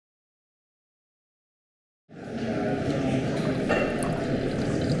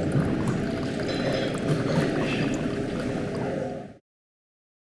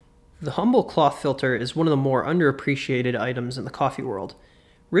The humble cloth filter is one of the more underappreciated items in the coffee world.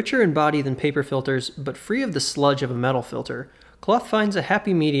 Richer in body than paper filters, but free of the sludge of a metal filter, cloth finds a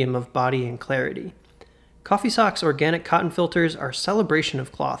happy medium of body and clarity. CoffeeSock's organic cotton filters are a celebration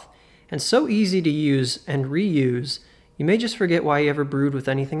of cloth, and so easy to use and reuse, you may just forget why you ever brewed with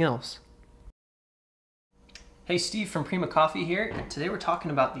anything else. Hey, Steve from Prima Coffee here, and today we're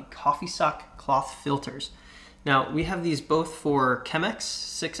talking about the CoffeeSock cloth filters. Now, we have these both for Chemex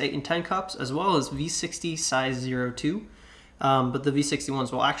 6, 8, and 10 cups, as well as V60 size 02. But the V60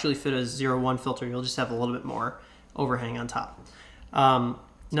 ones will actually fit a 01 filter. You'll just have a little bit more overhang on top.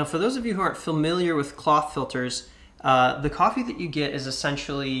 Now, for those of you who aren't familiar with cloth filters, the coffee that you get is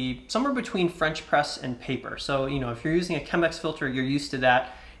essentially somewhere between French press and paper. So, if you're using a Chemex filter, you're used to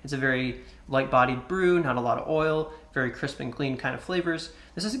that. It's a very light-bodied brew, not a lot of oil, very crisp and clean kind of flavors.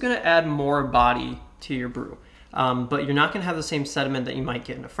 This is going to add more body to your brew. But you're not going to have the same sediment that you might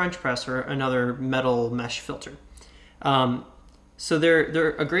get in a French press or another metal mesh filter. So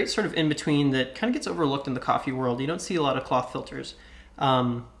they're a great sort of in-between that kind of gets overlooked in the coffee world. You don't see a lot of cloth filters.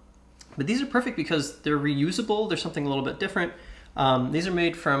 But these are perfect because they're reusable. They're something a little bit different. These are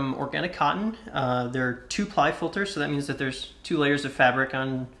made from organic cotton. They're 2-ply filters, so that means that there's 2 layers of fabric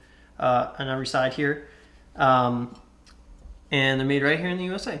on every side here. And they're made right here in the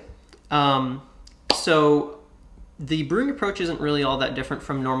USA. So the brewing approach isn't really all that different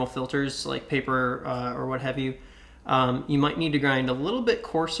from normal filters like paper or what have you. You might need to grind a little bit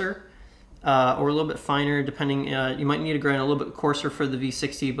coarser or a little bit finer, depending. You might need to grind a little bit coarser for the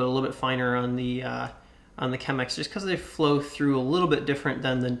V60, but a little bit finer on the Chemex, just because they flow through a little bit different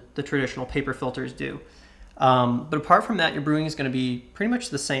than the traditional paper filters do. But apart from that, your brewing is going to be pretty much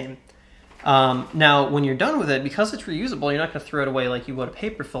the same. Now, when you're done with it, because it's reusable, you're not going to throw it away like you would a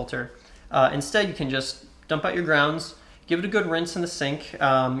paper filter. Instead, you can just dump out your grounds, give it a good rinse in the sink.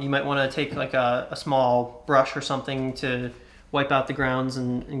 You might want to take like a small brush or something to wipe out the grounds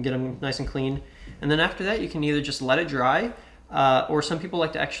and get them nice and clean. And then after that, you can either just let it dry, or some people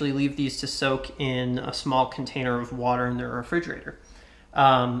like to actually leave these to soak in a small container of water in their refrigerator.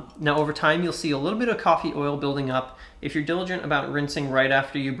 Now over time, you'll see a little bit of coffee oil building up. If you're diligent about rinsing right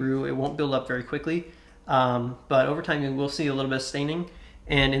after you brew, it won't build up very quickly. But over time, you will see a little bit of staining.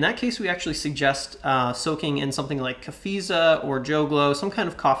 And in that case, we actually suggest soaking in something like Cafeza or Joe Glow, some kind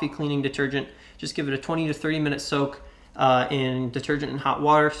of coffee cleaning detergent. Just give it a 20 to 30 minute soak in detergent and hot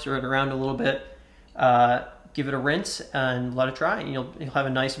water, stir it around a little bit, give it a rinse and let it dry, and you'll have a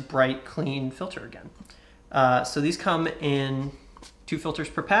nice, bright, clean filter again. So these come in 2 filters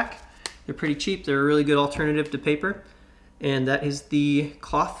per pack. They're pretty cheap. They're a really good alternative to paper. And that is the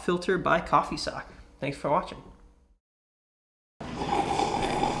cloth filter by CoffeeSock. Thanks for watching.